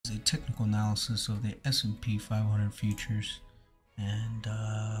Is a technical analysis of the S&P 500 futures, and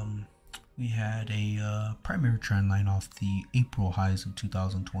we had a primary trend line off the April highs of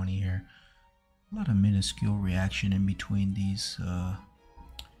 2020 here. A lot of minuscule reaction in between these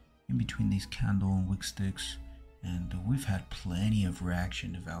candle and wick sticks, and we've had plenty of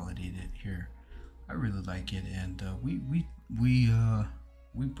reaction to validate it here. I really like it, and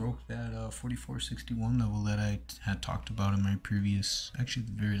we broke that 44.61 level that I had talked about in my previous, actually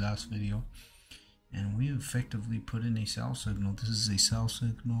the very last video, and we effectively put in a sell signal. This is a sell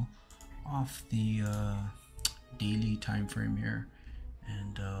signal off the daily time frame here,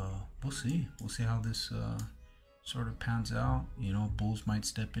 and we'll see how this sort of pans out. You know, bulls might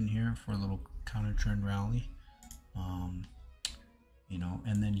step in here for a little counter trend rally. You know,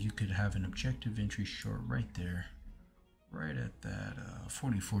 and then you could have an objective entry short right there, right at that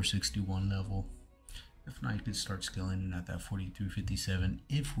 44.61 level. If not, you could start scaling at that 43.57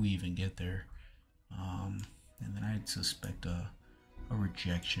 if we even get there. And then I'd suspect a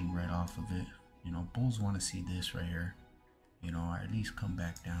rejection right off of it. You know, bulls want to see this right here, you know, or at least come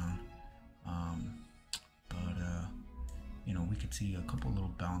back down. You know, we could see a couple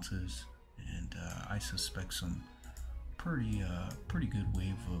little bounces, and I suspect some pretty good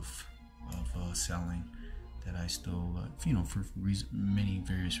wave of selling that I still you know, for many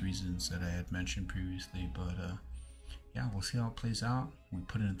various reasons that I had mentioned previously. But yeah, we'll see how it plays out. We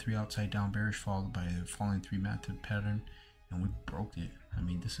put in a 3 outside down bearish followed by a falling 3 method pattern, and we broke it. I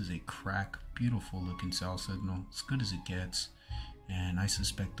mean, this is a crack, beautiful looking sell signal, as good as it gets, and I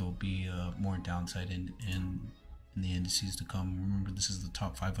suspect there'll be more downside in the indices to come. Remember, this is the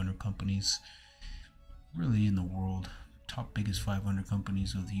top 500 companies really in the world, top biggest 500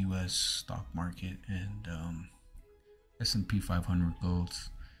 companies of the US stock market, and S&P 500 goes,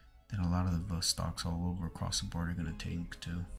 then a lot of the stocks all over across the board are going to tank too.